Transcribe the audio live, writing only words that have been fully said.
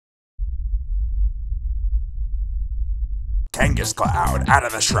Kangascloud out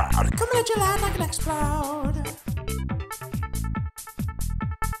of the shroud. Coming at your land like an explode.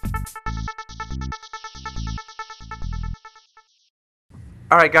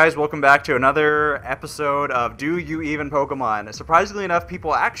 Alright guys, welcome back to another episode of Do You Even Pokemon? Surprisingly enough,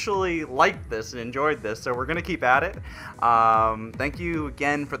 people actually liked this and enjoyed this, so we're going to keep at it. Thank you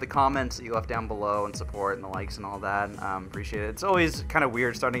again for the comments that you left down below and support and the likes and all that. Appreciate it. It's always kind of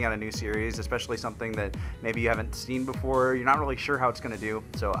weird starting out a new series, especially something that maybe you haven't seen before. You're not really sure how it's going to do,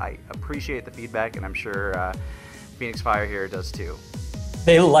 so I appreciate the feedback, and I'm sure Phoenix Fire here does too.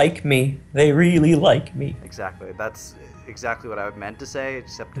 They like me. They really like me. Exactly. That's exactly what I meant to say,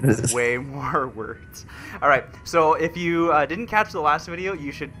 except it's way more words. Alright, so if you didn't catch the last video,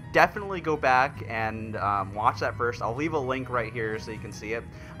 you should definitely go back and watch that first. I'll leave a link right here so you can see it.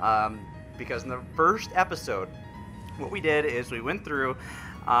 Because in the first episode, what we did is we went through,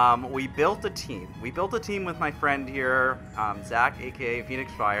 we built a team. We built a team with my friend here, ZACK, aka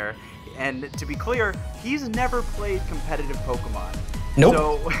Phoenix Fire. And to be clear, he's never played competitive Pokemon. Nope.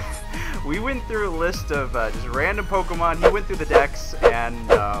 So we went through a list of just random Pokemon. He went through the decks and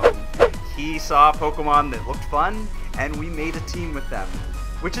he saw Pokemon that looked fun, and we made a team with them.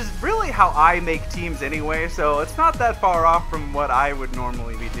 Which is really how I make teams anyway, so it's not that far off from what I would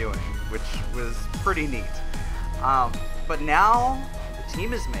normally be doing, which was pretty neat. But now the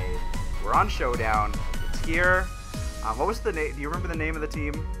team is made. We're on Showdown. It's here. What was the name? Do you remember the name of the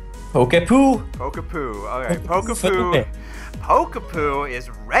team? Pokapoo. Pokapoo. Alright, Pokapoo. Pokapoo is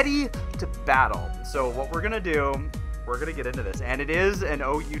ready to battle. So what we're gonna do, we're gonna get into this, and it is an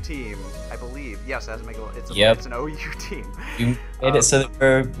OU team, I believe. Yes, it has to make it's an OU team. You made it so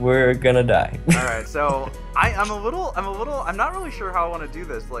that we're gonna die. All right, so I'm not really sure how I want to do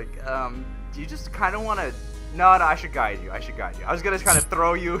this. Like, do you just kind of want to? No, I should guide you. I was gonna kind of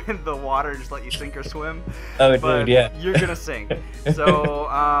throw you in the water, just let you sink or swim. Oh, but dude, yeah. You're gonna sink. So,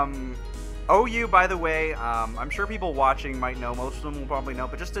 OU, by the way, I'm sure people watching might know. Most of them will probably know,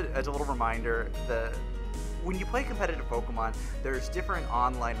 but just as a little reminder, when you play competitive Pokemon, there's different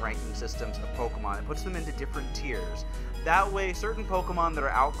online ranking systems of Pokemon. It puts them into different tiers. That way, certain Pokemon that are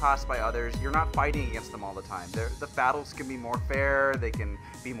outclassed by others, you're not fighting against them all the time. The battles can be more fair, they can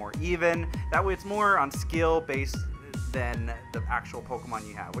be more even. That way, it's more on skill based than the actual Pokemon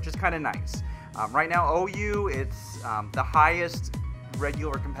you have, which is kind of nice. Right now, OU, it's the highest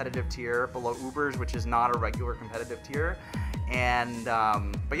regular competitive tier below Ubers, which is not a regular competitive tier. And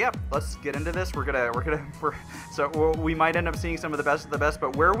but yeah, let's get into this. We might end up seeing some of the best of the best,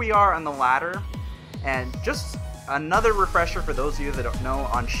 but where we are on the ladder, and just another refresher for those of you that don't know,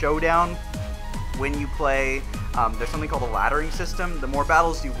 on Showdown, when you play, there's something called a laddering system. The more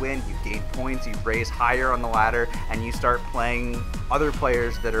battles you win, you gain points, you raise higher on the ladder, and you start playing other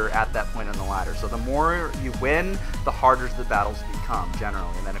players that are at that point on the ladder. So the more you win, the harder the battles become,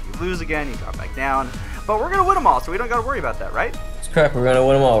 generally. And then if you lose again, you drop back down. But we're going to win them all, so we don't got to worry about that, right? It's correct, we're going to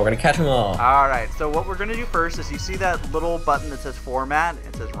win them all. We're going to catch them all. Alright, so what we're going to do first is you see that little button that says Format?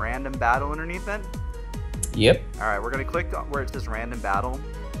 It says Random Battle underneath it? Yep. Alright, we're going to click where it says Random Battle.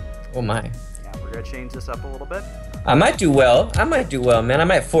 Oh my. Yeah, we're going to change this up a little bit. I might do well, man. I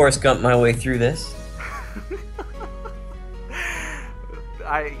might Forrest Gump my way through this.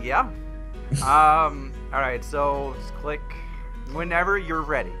 Yeah. Alright, so just click whenever you're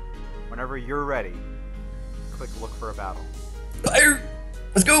ready. Whenever you're ready, click look for a battle. Fire!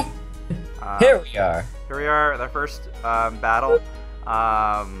 Let's go! Here we are. Here we are, the first battle.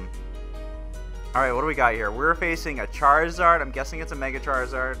 Alright, what do we got here? We're facing a Charizard. I'm guessing it's a Mega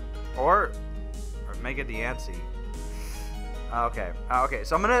Charizard. Or Mega Diancie. Okay,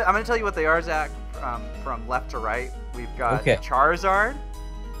 so I'm gonna tell you what they are, Zach, from left to right. We've got Charizard,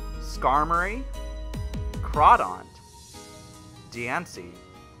 Skarmory, Crawdaunt, Diancie,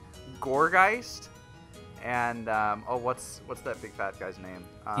 Gourgeist, and oh, what's that big fat guy's name?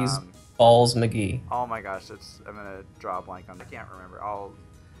 He's Balls McGee. Oh my gosh, I'm gonna draw a blank on. I can't remember.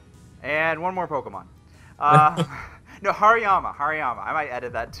 And one more Pokemon. No, Hariyama. I might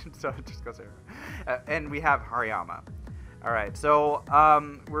edit that so it just goes there. And we have Hariyama. All right, so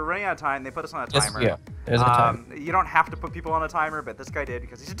we're running out of time. They put us on a timer. Yeah, there's a timer. You don't have to put people on a timer, but this guy did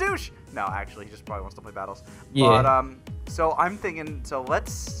because he's a douche. No, actually, he just probably wants to play battles. Yeah. But so I'm thinking. So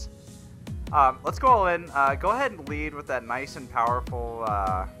let's go all in. Go ahead and lead with that nice and powerful.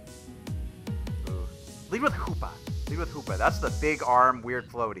 Lead with Hoopa. That's the big arm, weird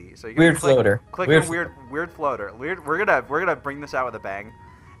floaty. So you're gonna click weird floater. We're gonna bring this out with a bang.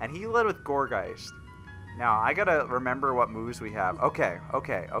 And he led with Gourgeist. Now I gotta remember what moves we have. Okay.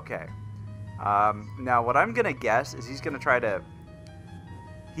 Now what I'm gonna guess is he's gonna try to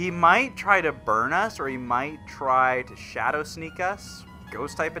He might try to burn us, or he might try to shadow sneak us.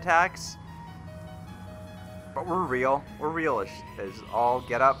 Ghost type attacks. But we're real. We're real as all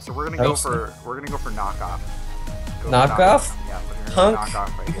get up. So we're gonna go for knockoff. Knockoff? Yeah, we're gonna Punk,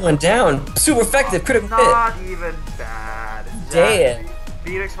 knockoff right you here. went down. Super effective, critical hit. Not even bad. Dead.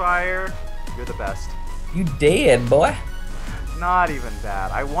 Phoenix Fire, you're the best. You dead, boy. Not even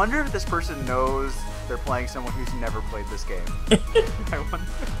bad. I wonder if this person knows they're playing someone who's never played this game.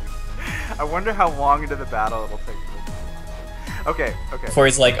 I wonder how long into the battle it'll take. Okay. Before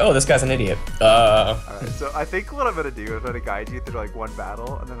he's like, oh, this guy's an idiot. Alright, so I think what I'm gonna do is I'm gonna guide you through like one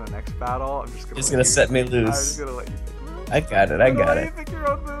battle, and then the next battle, I'm just gonna set me loose. I'm just gonna let you pick moves. I got it. I got Let it. you pick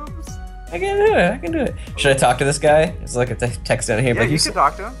your own moves. I can do it. Should I talk to this guy? There's like a text down here. Yeah, but you can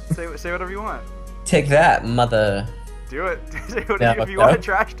talk to him. Say whatever you want. Take that, mother. Do it. Say whatever if you want to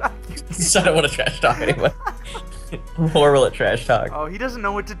trash talk. I don't want to trash talk anyway. I'm horrible at trash talk. Oh, he doesn't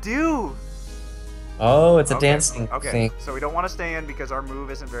know what to do. Oh, it's a dancing Okay, thing. so we don't want to stay in because our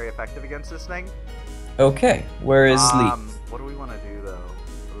move isn't very effective against this thing. Okay, where is Lee? What do we want to do though?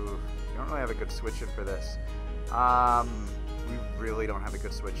 Ooh, we don't really have a good switch in for this. We really don't have a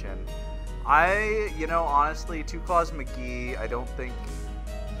good switch in. Honestly, Two Claws McGee, I don't think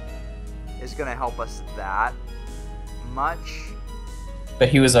is gonna help us that much. But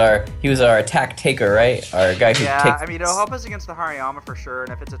he was our attack taker, right? Our guy who takes. Yeah, I mean, it'll help us against the Hariyama for sure,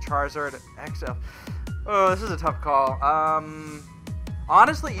 and if it's a Charizard XL, oh, this is a tough call.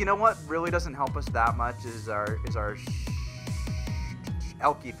 Honestly, you know what really doesn't help us that much is our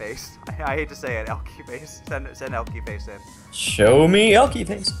Elky face. I hate to say it, Elky face. Send Elky face in. Show me Elky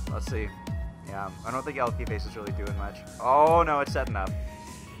face. Let's see. Yeah, I don't think Elky face is really doing much. Oh no, it's setting up.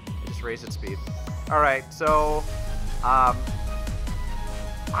 It just raised its speed. All right, so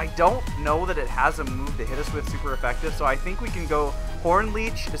I don't know that it has a move to hit us with super effective, so I think we can go Horn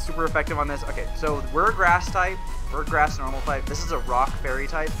Leech is super effective on this. Okay, so we're a grass type. We're a grass normal type. This is a rock fairy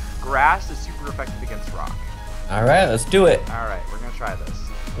type. Grass is super effective against rock. All right, let's do it. All right, we're gonna try this.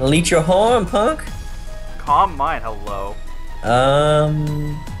 Leech your horn, punk. Calm mind. Hello. Yeah.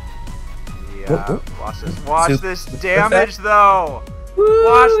 Whoop. Watch this. Watch this damage though. Woo.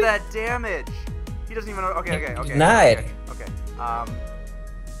 Watch that damage. He doesn't even know. Okay. Denied. Okay.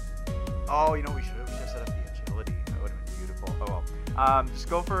 Oh, you know we should have set up the agility. That would have been beautiful. Oh well. Just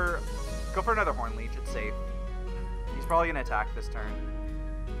go for another Horn Leech. It's safe. He's probably gonna attack this turn.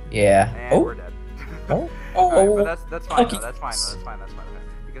 Yeah. And we're dead. Oh. Alright, but that's fine. Okay. Though. That's fine.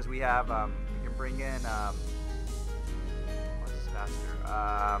 Because we have we can bring in what's faster?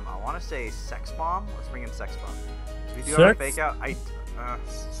 I want to say Sex Bomb. Let's bring in Sex Bomb. So we do have a fake out.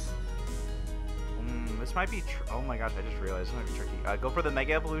 This might be. Oh my gosh! I just realized this might be tricky. Go for the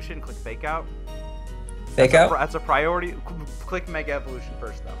Mega Evolution. Click Fake Out. That's a priority. Click Mega Evolution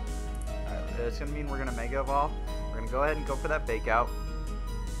first, though. Alright, it's gonna mean we're gonna Mega Evolve. We're gonna go ahead and go for that Fake Out.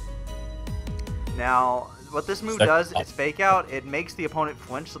 Now, what this move does is Fake Out. It makes the opponent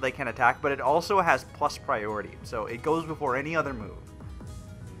flinch so they can attack, but it also has plus priority, so it goes before any other move.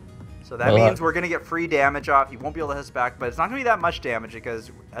 So that means we're going to get free damage off. He won't be able to hit us back, but it's not going to be that much damage because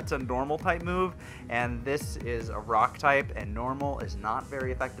that's a normal type move, and this is a rock type, and normal is not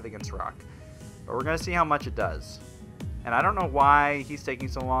very effective against rock. But we're going to see how much it does. And I don't know why he's taking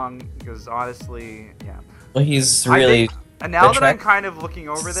so long, because honestly, yeah. Well, he's really... And now that I'm kind of looking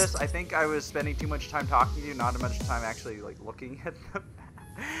over this, I think I was spending too much time talking to you, not much time actually like looking at them.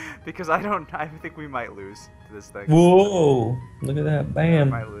 Because I think we might lose to this thing. Whoa! Look at that, bam!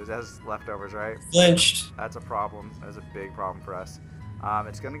 We might lose. That's leftovers, right? Flinched. That's a problem. That's a big problem for us.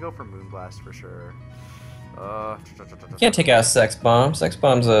 It's gonna go for Moonblast for sure. Can't take out Sex Bomb. Sex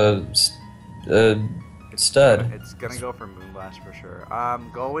Bomb's a stud. It's gonna go for Moonblast for sure.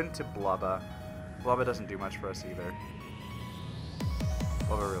 Go into Blubba. Blubba doesn't do much for us either.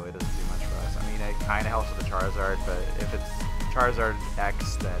 Blubba really doesn't do much for us. I mean, it kind of helps with the Charizard, but if it's Charizard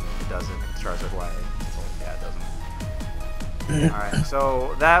X, then it doesn't. If it's Charizard Y, so yeah, it doesn't. Alright,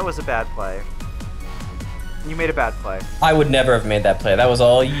 so that was a bad play. You made a bad play. I would never have made that play. That was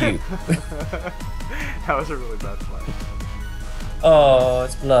all you. That was a really bad play. Oh,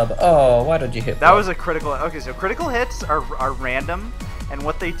 it's Blub. Oh, why did you hit That Blub? was a critical... Okay, so critical hits are random, and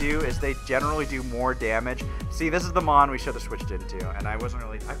what they do is they generally do more damage. See, this is the Mon we should have switched into, and I wasn't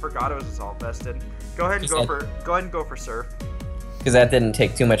really... I forgot it was Assault Vested. Go ahead and go for Surf. Because that didn't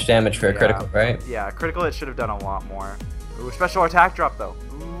take too much damage for a critical, right? Yeah, critical hit should have done a lot more. Ooh, special attack drop though.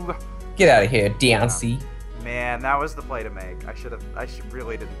 Ooh. Get out of here, Deontay. Man, that was the play to make. I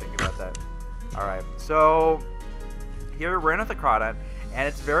really didn't think about that. Alright, so here we're in with the Crawdad, and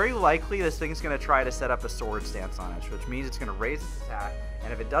it's very likely this thing's going to try to set up a sword stance on us, which means it's going to raise its attack,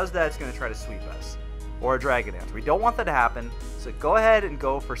 And if it does that, it's going to try to sweep us. Or a Dragon Dance. We don't want that to happen, so go ahead and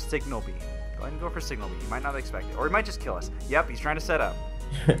go for Signal Beam. Go ahead and go for Signal Beam. You might not expect it. Or he might just kill us. Yep, he's trying to set up.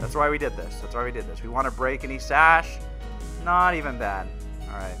 That's why we did this. That's why we did this. We want to break any sash. Not even bad.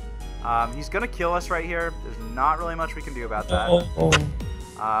 Alright. He's going to kill us right here. There's not really much we can do about that.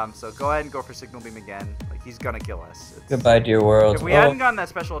 So go ahead and go for Signal Beam again. Like, he's going to kill us. Goodbye, dear world. If we hadn't gotten that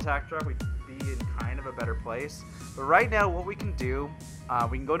special attack drop, we'd be in kind of a better place. But right now, what we can do,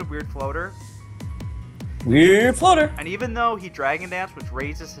 we can go to Weird Floater. Weird Floater. And even though he Dragon Dance, which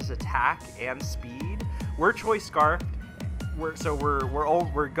raises his attack and speed, we're Choice Scarfed.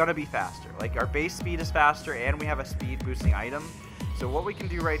 We're gonna be faster. Like, our base speed is faster, and we have a speed boosting item. So what we can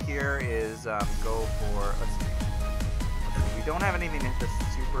do right here is go for. Let's see. We don't have anything that's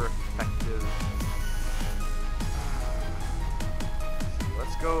super effective.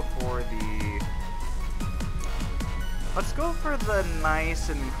 Let's go for the nice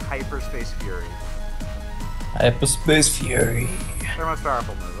and Hyperspace Fury. Hyperspace Fury. They're most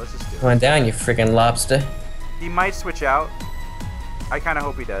powerful move. Let's just do it. Come on down, you freaking lobster. He might switch out. I kind of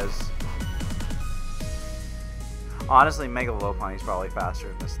hope he does. Honestly, Megalopon, he's probably faster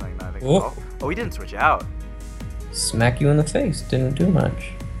than this thing than I think. Oh, he didn't switch out. Smack you in the face. Didn't do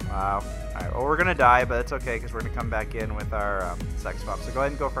much. Wow. Alright, well, we're going to die, but it's okay because we're going to come back in with our Sex Bomb. So go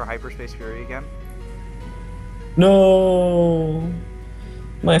ahead and go for Hyperspace Fury again. No.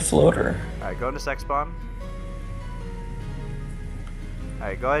 My floater. Alright, go into Sex Bomb.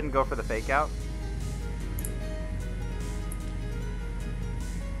 Alright, go ahead and go for the Fake Out.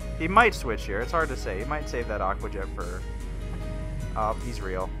 He might switch here. It's hard to say. He might save that Aqua Jet for... Oh, he's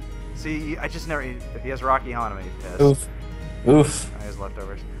real. See, I just never... If he has Rocky Helmet, I'm gonna be pissed. Oof. His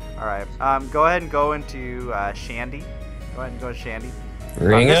leftovers. Alright. Go ahead and go into Shandy. Go ahead and go to Shandy.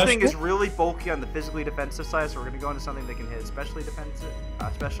 This thing is really bulky on the physically defensive side, so we're going to go into something that can hit especially defensive,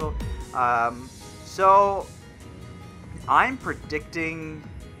 special. So, I'm predicting...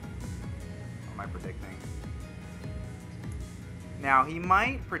 What am I predicting? Now, he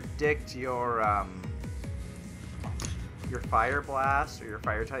might predict your Fire Blast or your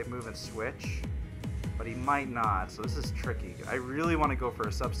Fire-type move and switch, but he might not, so this is tricky. I really want to go for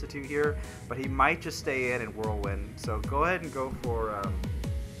a substitute here, but he might just stay in and Whirlwind. So go ahead and go for...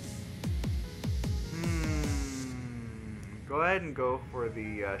 Go ahead and go for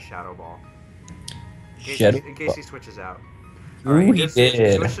the Shadow Ball. In case he switches out. Ooh, right, he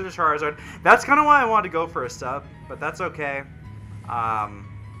did. Switch to the Charizard. That's kind of why I wanted to go for a sub, but that's okay.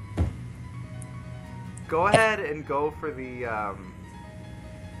 Go ahead and go for the...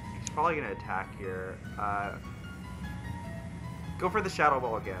 he's probably going to attack here. Go for the Shadow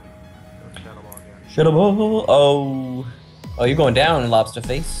Ball again. Shadow Ball. Oh. Oh, you're going down, Lobster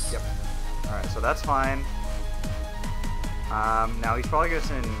Face. Yep. Alright, so that's fine. Now he's probably going to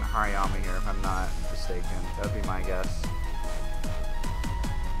send Hariyama here, if I'm not mistaken. That would be my guess.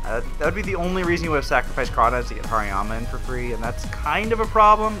 That would be the only reason you would have sacrificed Crawdad to get Hariyama in for free, and that's kind of a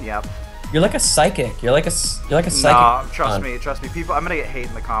problem. Yep. You're like a psychic. You're like a psychic. No, trust me. People, I'm gonna get hate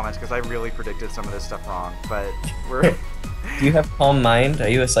in the comments because I really predicted some of this stuff wrong. But we're. Do you have Calm Mind? Are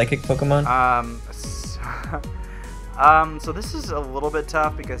you a psychic Pokemon? So this is a little bit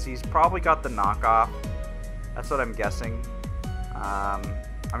tough because he's probably got the knockoff. That's what I'm guessing. I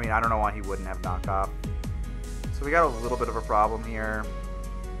mean, I don't know why he wouldn't have knockoff. So we got a little bit of a problem here.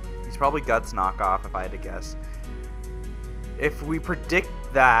 He's probably Guts knockoff, if I had to guess. If we predict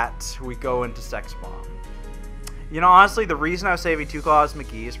that, we go into Sex Bomb. You know, honestly, the reason I was saving Two Claws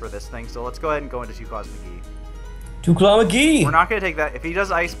McGee is for this thing, so let's go ahead and go into Two Claws McGee. Two Claw McGee! We're not going to take that. If he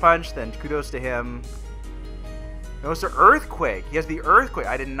does Ice Punch, then kudos to him. No, it's the Earthquake. He has the Earthquake.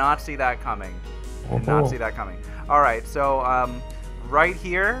 I did not see that coming. Did not see that coming. Alright, so, right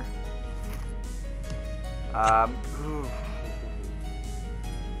here. You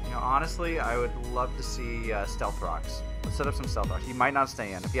know, honestly, I would love to see Stealth Rocks. Let's set up some Stealth Rocks. He might not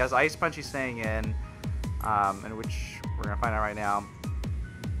stay in. If he has Ice Punch, he's staying in. And which we're going to find out right now.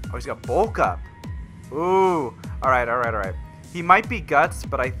 Oh, he's got Bulk Up. Ooh. Alright. He might be Guts,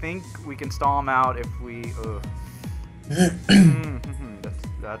 but I think we can stall him out if we...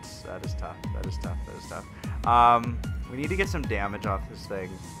 that is tough. That is tough. We need to get some damage off this thing.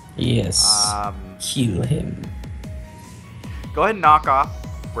 Yes. Kill him. Go ahead and knock off.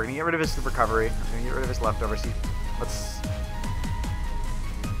 We're gonna get rid of his recovery. We're gonna get rid of his leftovers. Let's.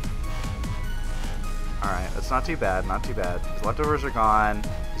 All right, that's not too bad. Not too bad. His leftovers are gone.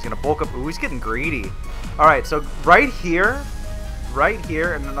 He's gonna bulk up. Ooh, he's getting greedy. All right, so right here,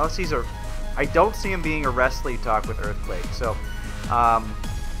 and unless he's a, I don't see him being a Rest Lead Talk with Earthquake. So,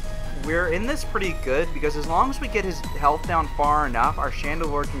 we're in this pretty good because as long as we get his health down far enough, our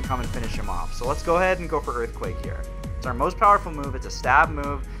Chandelure can come and finish him off. So let's go ahead and go for Earthquake here. It's our most powerful move. It's a stab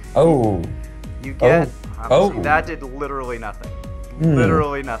move. Oh. You get... Oh. That did literally nothing.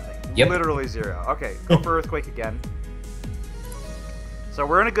 Literally nothing. Yep. Literally 0. Okay, go for Earthquake again. So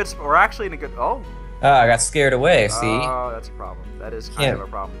we're in a good... We're actually in a good... Oh. I got scared away, see? Oh, that's a problem. That is kind of a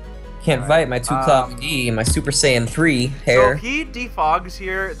problem. Can't fight my 2-Claw D and my Super Saiyan 3 hair. So if he defogs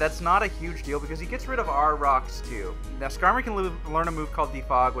here, that's not a huge deal because he gets rid of our rocks too. Now Skarmory can learn a move called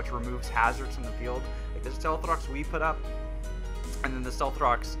Defog, which removes hazards from the field. Like the Stealth Rocks we put up, and then the Stealth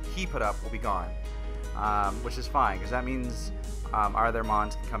Rocks he put up will be gone. Which is fine because that means our other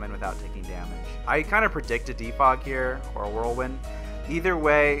mons can come in without taking damage. I kind of predict a Defog here or a Whirlwind. Either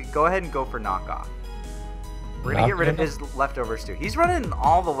way, go ahead and go for Knockoff. We're going to get rid of his leftovers, too. He's running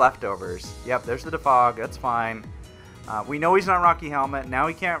all the leftovers. Yep, there's the Defog. That's fine. We know he's not Rocky Helmet. Now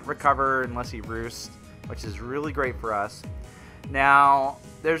he can't recover unless he roosts, which is really great for us. Now,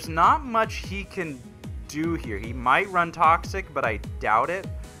 there's not much he can do here. He might run Toxic, but I doubt it.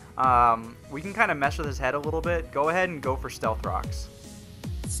 We can kind of mess with his head a little bit. Go ahead and go for Stealth Rocks.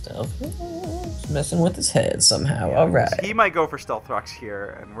 Stealth Rocks? Messing with his head somehow. Yeah, alright. He might go for Stealth Rocks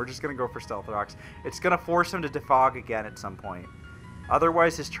here, and we're just going to go for Stealth Rocks. It's going to force him to defog again at some point.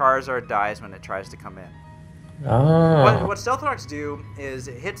 Otherwise, his Charizard dies when it tries to come in. Oh. What Stealth Rocks do is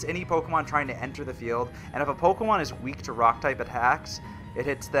it hits any Pokemon trying to enter the field, and if a Pokemon is weak to Rock-type attacks, it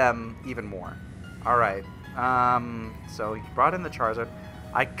hits them even more. Alright, so he brought in the Charizard.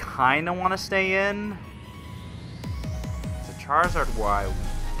 I kind of want to stay in. It's a Charizard Y we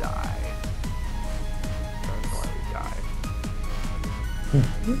die.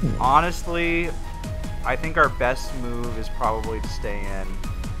 Honestly, I think our best move is probably to stay in.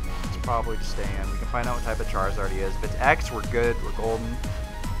 It's probably to stay in. We can find out what type of Charizard he is. If it's X, we're good. We're golden.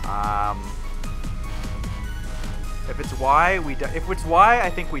 If it's Y, we die. If it's Y, I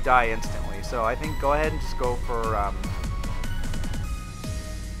think we die instantly. So I think go ahead and just go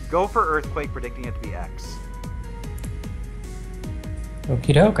for Earthquake, predicting it to be X.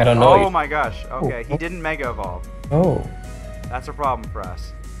 Okie doke, I don't know. Oh my gosh. Okay, he didn't Mega Evolve. Oh. That's a problem for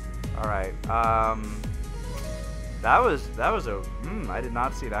us. All right. That was a. I did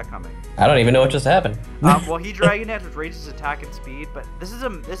not see that coming. I don't even know what just happened. Well, he Dragon Dance, which raises attack and speed, but this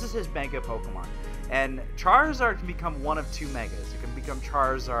is his Mega Pokemon, and Charizard can become one of two Megas. It can become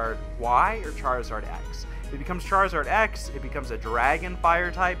Charizard Y or Charizard X. If it becomes Charizard X, it becomes a Dragon Fire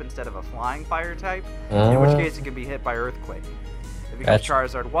type instead of a Flying Fire type. In which case, it can be hit by Earthquake. If it becomes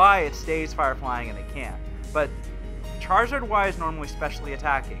Charizard Y, it stays Fire Flying and it can't. But Charizard Y is normally specially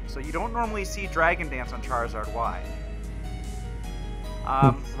attacking, so you don't normally see Dragon Dance on Charizard Y.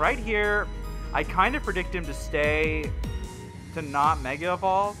 Right here, I kind of predict him to not Mega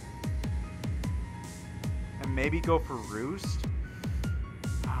Evolve, and maybe go for Roost.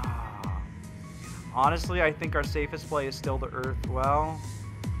 Honestly, I think our safest play is still the Earth. Well,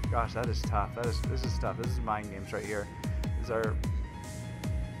 gosh, that is tough. This is tough. This is mind games right here.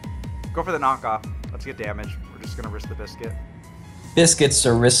 Go for the knockoff. Let's get damage. We're just gonna risk the biscuit. Biscuits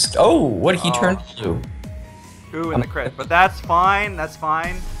are risk. Oh, what did he turn to? Ooh, in the crit. But that's fine. That's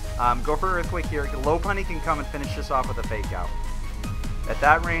fine. Go for Earthquake here. Lopunny can come and finish this off with a Fake Out. At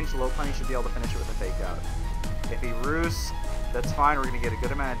that range, Lopunny should be able to finish it with a Fake Out. If he roosts, that's fine. We're gonna get a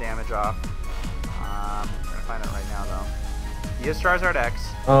good amount of damage off. I'm gonna find out right now though. He is Charizard X.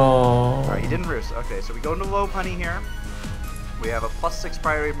 Oh. Alright, he didn't roost. Okay, so we go into Lopunny here. We have a +6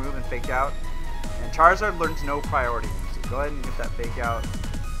 priority move and Fake Out. And Charizard learns no priority moves. So go ahead and get that Fake Out.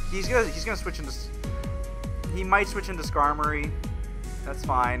 He's gonna switch into. He might switch into Skarmory. That's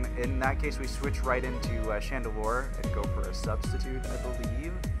fine. In that case, we switch right into Chandelure and go for a substitute, I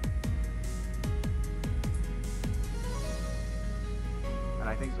believe. And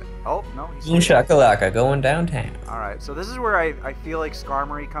I think that. Oh no, he's Shakalaka going downtown. All right, so this is where I feel like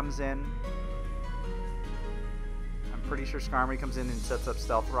Skarmory comes in. Pretty sure Skarmory comes in and sets up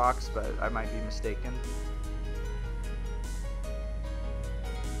Stealth Rocks, but I might be mistaken.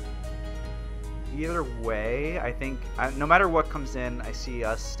 Either way, I think no matter what comes in, I see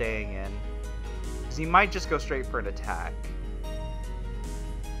us staying in. Because he might just go straight for an attack.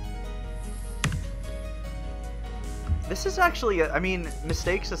 This is actually, I mean,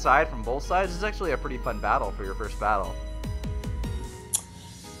 mistakes aside from both sides, this is actually a pretty fun battle for your first battle.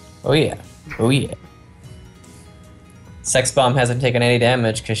 Oh yeah. Oh yeah. Sex Bomb hasn't taken any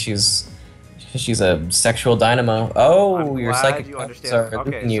damage because she's a sexual dynamo. Oh, your psychic you understand.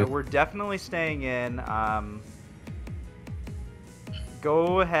 Okay, so we're definitely staying in.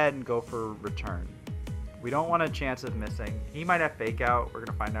 Go ahead and go for return. We don't want a chance of missing. He might have fake out. We're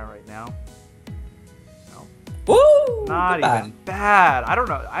gonna find out right now. No. Woo! Not Goodbye. even bad. I don't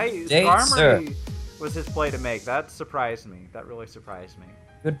know. Day, sir. Skarmory was his play to make. That surprised me. That really surprised me.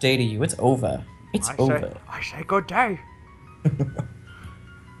 Good day to you. It's over. It's over. I say good day.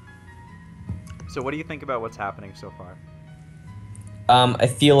 So what do you think about what's happening so far? I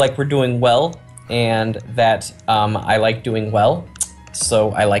feel like we're doing well, and that I like doing well,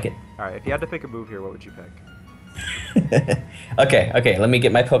 so I like it. All right, if you had to pick a move here, what would you pick? Okay, let me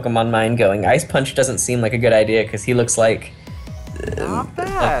get my Pokemon mind going. Ice Punch doesn't seem like a good idea because he looks like... Not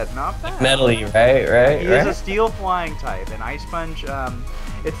bad, not bad. Metally, right? He is a steel flying type, and Ice Punch,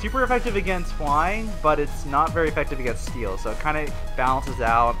 it's super effective against flying, but it's not very effective against steel, so it kind of balances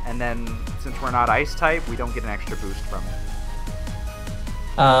out, and then since we're not ice type, we don't get an extra boost from it.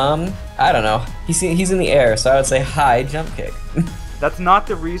 I don't know. He's in the air, so I would say high jump kick. That's not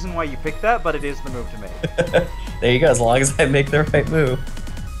the reason why you picked that, but it is the move to make. There you go, as long as I make the right move.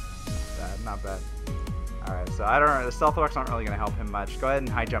 Not bad. Alright, so I don't know, the Stealth Rocks aren't really going to help him much. Go ahead and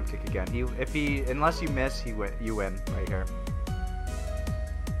high jump kick again. Unless you miss, you win right here.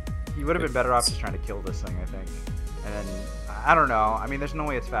 You would have been better off just trying to kill this thing, I think. And then, I don't know. I mean, there's no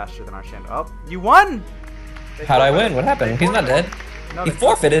way it's faster than our Shan. Oh, you won! How'd I win? What happened? He's not dead. No, He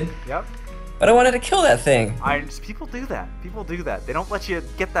forfeited. Yep. But I wanted to kill that thing. People do that. People do that. They don't let you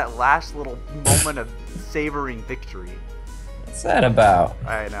get that last little moment of savoring victory. What's that about?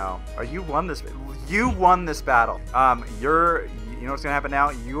 I know. You won this. You won this battle. You know what's gonna happen now?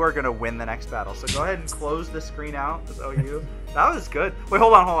 You are gonna win the next battle. So go ahead and close the screen out. This OU. That was good. Wait,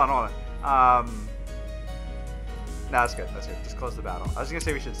 hold on. No, that's good. That's good. Just close the battle. I was gonna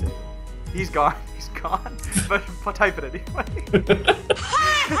say we should save it. He's gone. He's gone. But type it anyway. He's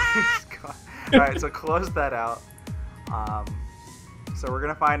gone. All right. So close that out. So we're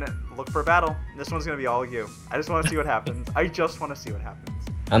gonna look for a battle. This one's gonna be all you. I just want to see what happens. I just want to see what happens.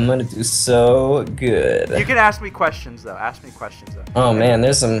 I'm gonna do so good. You can ask me questions though. Ask me questions though. Oh man,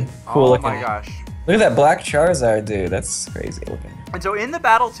 there's some cool looking. Oh my gosh. Look at that black Charizard, dude. That's crazy looking. And so in the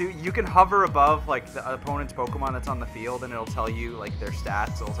battle too, you can hover above like the opponent's Pokemon that's on the field, and it'll tell you like their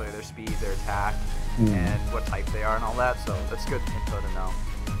stats, it'll tell you their speed, their attack, and what type they are, and all that. So that's good info to know.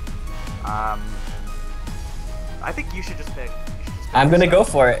 I think you should just pick. I'm gonna go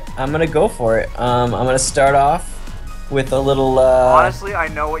for it. I'm gonna start off with a little. Honestly, I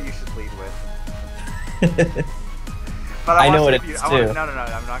know what you should lead with. But I know what it is too. No,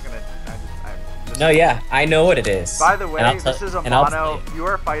 I'm not gonna. No, yeah, I know what it is. By the way, this is a mono. You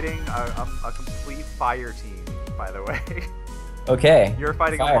are fighting a complete fire team. By the way. Okay. You're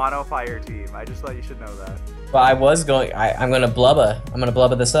fighting a mono fire team. I just thought you should know that. Well, I was going. I'm gonna blubba. I'm gonna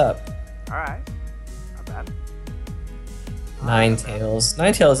blubba this up. All right. Not bad. Ninetales.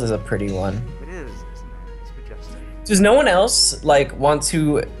 Ninetales is a pretty one. It is, isn't it? It's majestic. Does no one else like want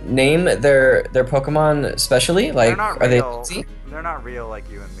to name their Pokemon specially? Like, are they? They're not real like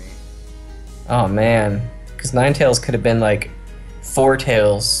you and me. Oh man, because Ninetales could have been like Four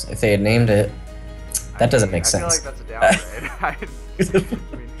Tails if they had named it. That doesn't make sense. I feel like that's a downgrade.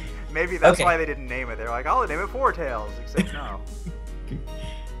 I mean, maybe that's why they didn't name it. They're like, I'll name it Four Tails. Except no.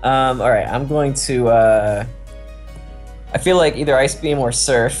 All right, I'm going to. I feel like either Ice Beam or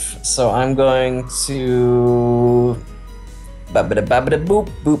Surf, so I'm going to. Boop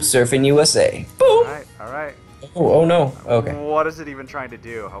boop Surf in USA. Boop. All right. Oh no. Okay. What is it even trying to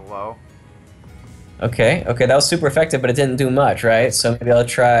do? Hello. Okay, that was super effective, but it didn't do much, right? So maybe I'll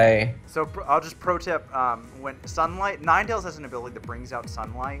try... So I'll just pro tip, when sunlight, Ninetales has an ability that brings out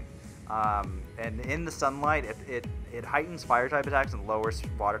sunlight, and in the sunlight, it heightens fire type attacks and lowers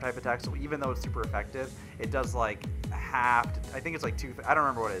water type attacks, so even though it's super effective, it does like half, I think it's like I don't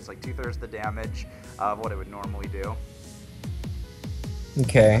remember what it is, like 2/3 the damage of what it would normally do.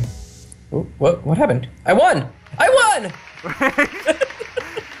 Okay. Ooh, what happened? I won!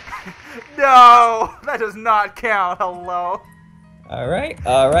 No, that does not count. Hello. All right.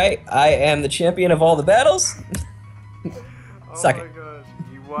 I am the champion of all the battles. Suck it. Oh my gosh,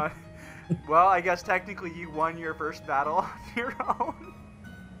 you won. Well, I guess technically you won your first battle on your own.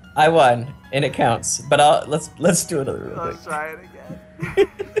 I won, and it counts. But let's do it real quick. Let's try it again.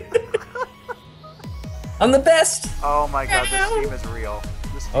 I'm the best. Oh my god, this team is real.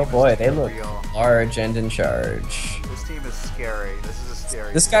 Oh boy, they look large and in charge. This team is scary. This is a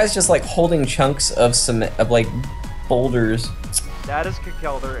scary. This guy's just like holding chunks of cement, of like boulders. That is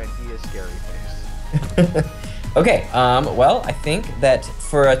Kekelder, and he is scary face. Okay, well, I think that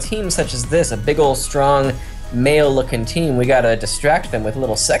for a team such as this, a big old strong male-looking team, we gotta distract them with a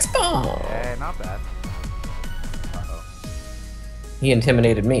little sex bomb. Hey, not bad. He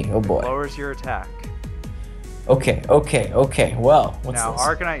intimidated me. Oh boy. Lowers your attack. Okay, okay, okay. Well, what's Now, this?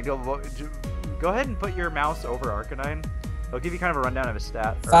 Arcanine, go ahead and put your mouse over Arcanine. It'll give you kind of a rundown of his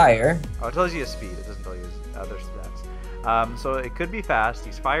stat. Fire. Oh, it tells you his speed. It doesn't tell you his other stats. So it could be fast.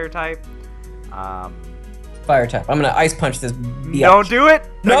 He's fire type. Fire type. I'm gonna ice punch this. Don't do it.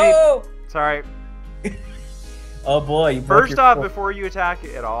 No. Sorry. Oh boy. You broke First your off, foot. before you attack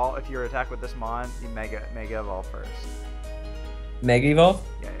at all, if you're attacked with this mon, you mega evolve first. Mega evolve.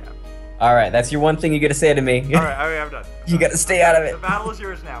 Yeah. All right, that's your one thing you gotta say to me. All right, I'm done. You gotta stay out of it. The battle is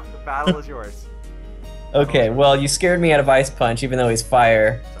yours now. The battle is yours. Okay, well, you scared me out of ice punch, even though he's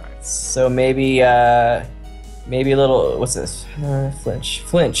fire. Sorry. So maybe, maybe a little. What's this? Flinch.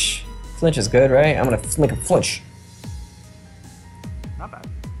 Flinch. Flinch is good, right? I'm gonna make a flinch. Not bad.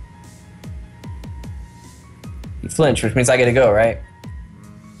 You flinch, which means I get to go, right?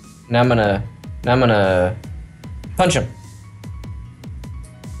 Now I'm gonna punch him.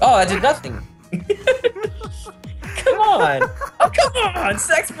 Oh, I did nothing. Come on! Oh, come on!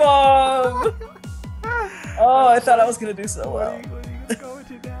 Sex bomb! Oh, I thought I was gonna do so well. What are you going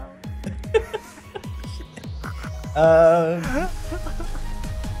to now?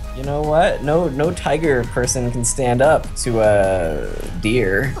 You know what? No tiger person can stand up to a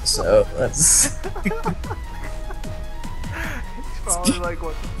deer, so let's. He's probably like,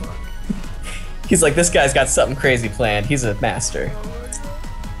 what the fuck? He's like, this guy's got something crazy planned. He's a master.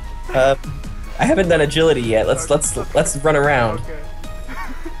 I haven't done agility yet. Let's run around.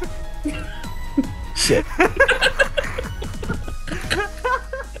 Okay. Shit.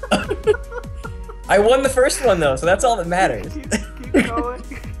 I won the first one though, so that's all that matters. Keep going.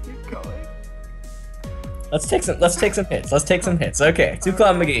 Keep going. Let's take some hits. Let's take some hits. Okay, 2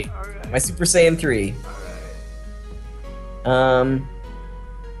 Clown McGee. Alright. My Super Saiyan 3. Alright.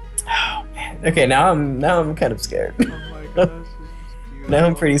 Oh man. Okay, now I'm kind of scared. Oh my gosh. This is beautiful. Now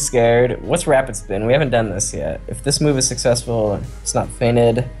I'm pretty scared. What's Rapid Spin? We haven't done this yet. If this move is successful, it's not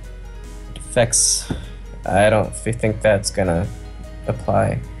fainted. It affects. I don't think that's gonna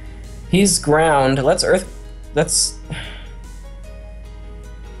apply. He's ground. Let's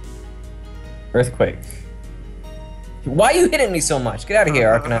earthquake. Why are you hitting me so much? Get out of here,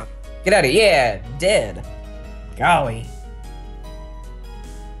 Arcanine. Get out of here. Yeah, dead. Golly.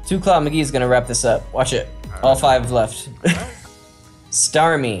 2 Claw McGee's gonna wrap this up. Watch it. All 5 left.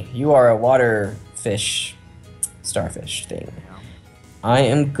 Starmie, you are a water fish, starfish thing. Yeah. I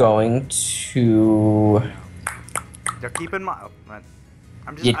am going to. Now keep in mind.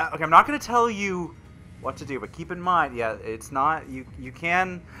 I'm just Yeah. okay. I'm not gonna tell you what to do, but keep in mind, yeah, it's not you. You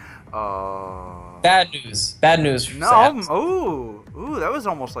can. Bad news. Bad news. For No. Saps. Ooh, that was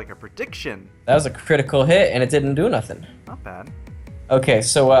almost like a prediction. That was a critical hit, and it didn't do nothing. Not bad. Okay,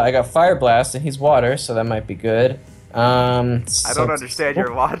 so I got Fire Blast, and he's water, so that might be good. I don't understand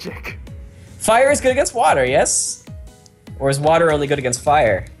your logic. Fire is good against water, yes? Or is water only good against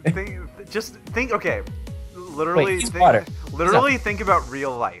fire? Just think. Okay, literally. Wait, he's water. Literally, think about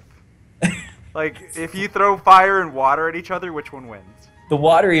real life. Like, if you throw fire and water at each other, which one wins? The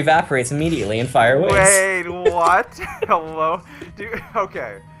water evaporates immediately, and fire wins. Wait, what? Hello?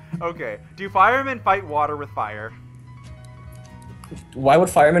 Okay. Do firemen fight water with fire? Why would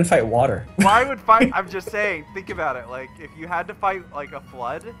firemen fight water? Why would fight? I'm just saying. Think about it. Like, if you had to fight like a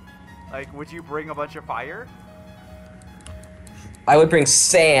flood, like, would you bring a bunch of fire? I would bring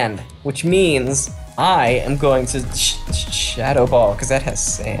sand, which means I am going to Shadow Ball, because that has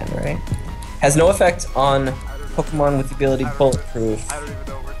sand, right? Has no effect on Pokemon with the ability Bulletproof. I don't even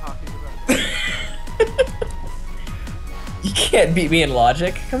know what we're talking about. You can't beat me in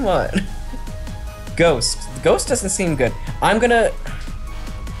logic. Come on. Ghost. Ghost doesn't seem good. I'm gonna.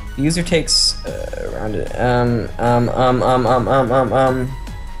 The user takes around it.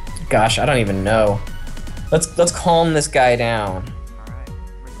 Gosh, I don't even know. Let's calm this guy down. Alright.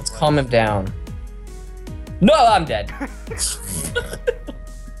 Let's calm him down. No, I'm dead.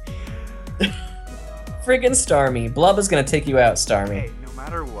 Friggin' Starmie. Blub is gonna take you out, Starmie. Hey, no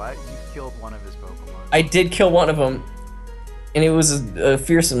matter what, you killed one of his Pokemon. I did kill one of them, and it was a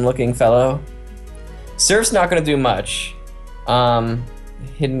fearsome looking fellow. Surf's not gonna do much.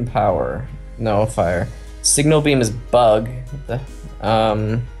 Hidden Power. No, Fire. Signal Beam is Bug. What the,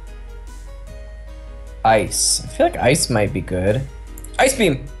 Ice. I feel like Ice might be good. Ice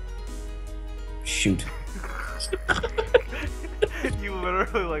Beam! Shoot. You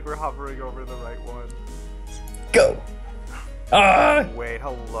literally like were hovering over the right one. Go! Ah! Wait,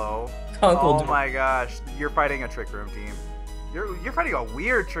 hello. Uncle Oh Dude. my gosh, you're fighting a Trick Room team. You're fighting a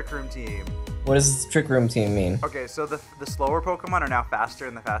weird Trick Room team. What does the Trick Room team mean? Okay, so the slower Pokemon are now faster,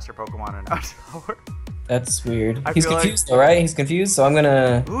 and the faster Pokemon are now slower. That's weird. I He's feel like- confused though, right? He's confused, so I'm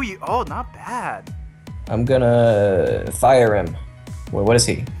gonna... Ooh, oh, not bad. I'm gonna fire him. Wait, what is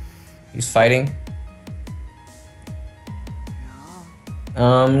he? He's fighting?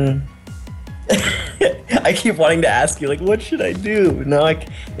 I keep wanting to ask you, like, what should I do? No,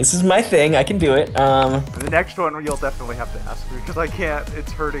 this is my thing. I can do it. The next one you'll definitely have to ask me because I can't.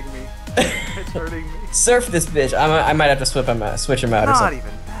 It's hurting me. It's hurting me. Surf this bitch. I might have to switch him out or something. Not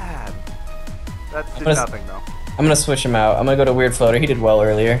even bad. That did nothing though. I'm gonna switch him out. I'm gonna go to Weird Floater. He did well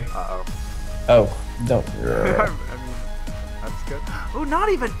earlier. Uh-oh. Oh, don't. I mean, that's good. Oh, not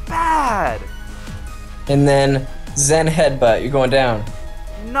even bad. And then Zen Headbutt. You're going down.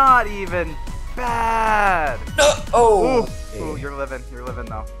 Not even bad. No. Oh. Ooh, you're living. You're living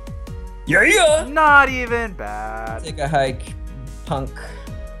though. Yeah. Not even bad. Take a hike, punk.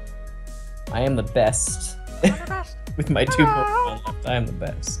 I am the best. With my 2 Pokemon left, I am the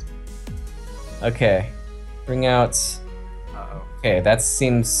best. Okay. Bring out. Uh-oh. Okay, that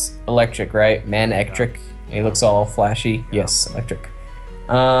seems electric, right? Man-ectric. He looks all flashy. Yeah. Yes, electric.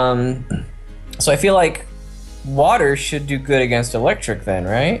 So I feel like water should do good against electric then,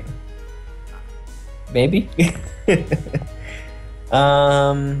 right? Maybe? Electric.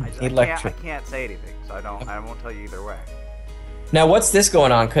 I can't say anything, so I won't tell you either way. Now what's this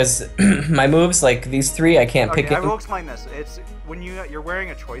going on? Because my moves, like these 3, I can't pick it. I will explain this. It's when you're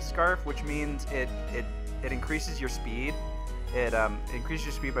wearing a choice scarf, which means it increases your speed. It increases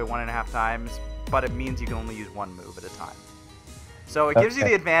your speed by 1.5 times, but it means you can only use 1 move at a time. So it gives you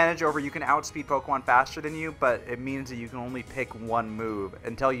the advantage over you can outspeed Pokemon faster than you, but it means that you can only pick 1 move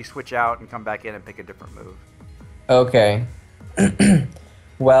until you switch out and come back in and pick a different move. Okay.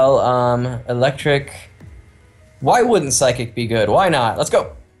 Well, electric. Why wouldn't Psychic be good? Why not? Let's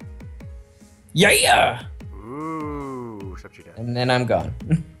go. Yeah. Ooh, except you did. And then I'm gone.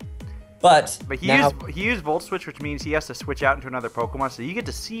 But he used Volt Switch, which means he has to switch out into another Pokemon, so you get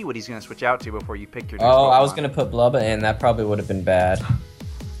to see what he's going to switch out to before you pick your next Pokemon. I was going to put Blubba in. That probably would have been bad.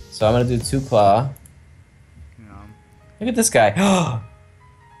 So I'm going to do 2 Claw. Look at this guy.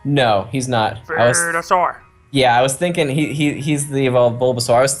 No, he's not. Venusaur. Yeah, I was thinking he's the evolved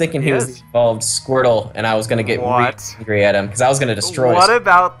Bulbasaur. I was thinking he was the evolved Squirtle, and I was going to get really angry at him, because I was going to destroy him. What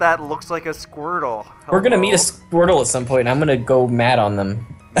about that looks like a Squirtle? Hello? We're going to meet a Squirtle at some point, and I'm going to go mad on them.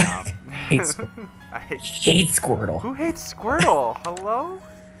 I hate Squirtle. Who hates Squirtle? Hello?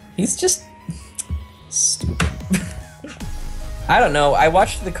 He's just stupid. I don't know. I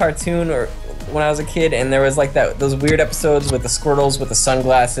watched the cartoon when I was a kid, and there was like those weird episodes with the Squirtles with the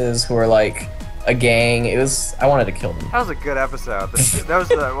sunglasses who were like a gang. I wanted to kill them. That was a good episode. That was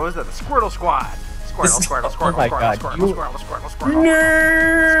what was that? The Squirtle Squad. Squirtle. Oh my God. Squirtle.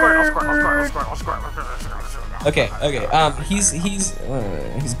 Okay.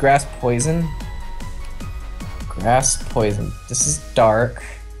 He's grass poison. Grass poison. This is dark.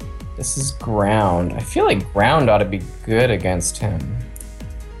 This is ground. I feel like ground ought to be good against him.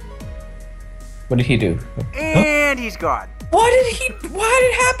 What did he do? And he's gone. Why did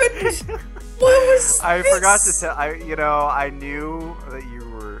it happen? What was I this? forgot to tell. I knew that you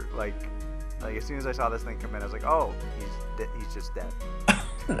were like as soon as I saw this thing come in, I was like, oh, he's just dead.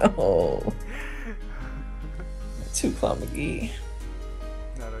 No. 2 Claw McGee.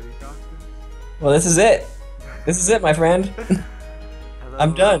 Well, this is it. This is it, my friend. Hello,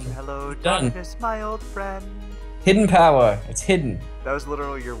 I'm done. Hello, darkness, my old friend. Hidden power. It's hidden. That was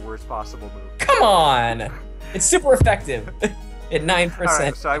literally your worst possible move. Come on! It's super effective. At 9%.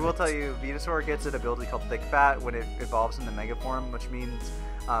 Alright, so I will tell you, Venusaur gets an ability called Thick Fat when it evolves into Mega Form, which means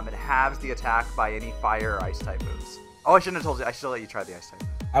it halves the attack by any fire or ice type moves. Oh, I shouldn't have told you. I should let you try the ice type.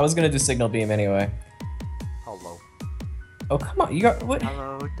 I was gonna do Signal Beam anyway. Hello. Oh, come on. You got what?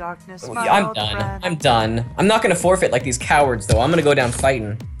 Hello, darkness, my I'm old done. friend. I'm done. I'm not gonna forfeit like these cowards, though. I'm gonna go down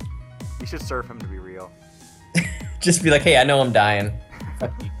fighting. You should surf him to be real. Just be like, hey, I know I'm dying.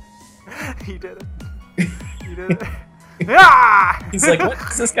 Fuck you. He did it. You did it. Ah! He's like,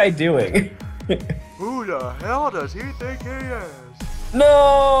 what's this guy doing? Who the hell does he think he is?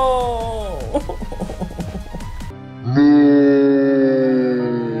 No!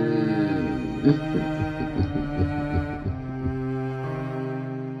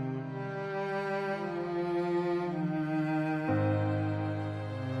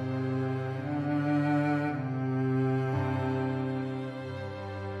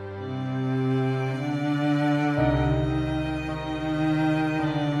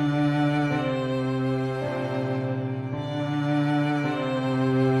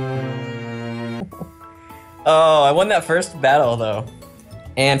 Oh, I won that first battle, though.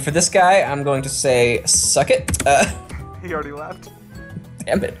 And for this guy, I'm going to say, suck it. He already left.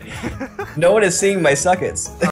 Damn it. No one is seeing my suckets.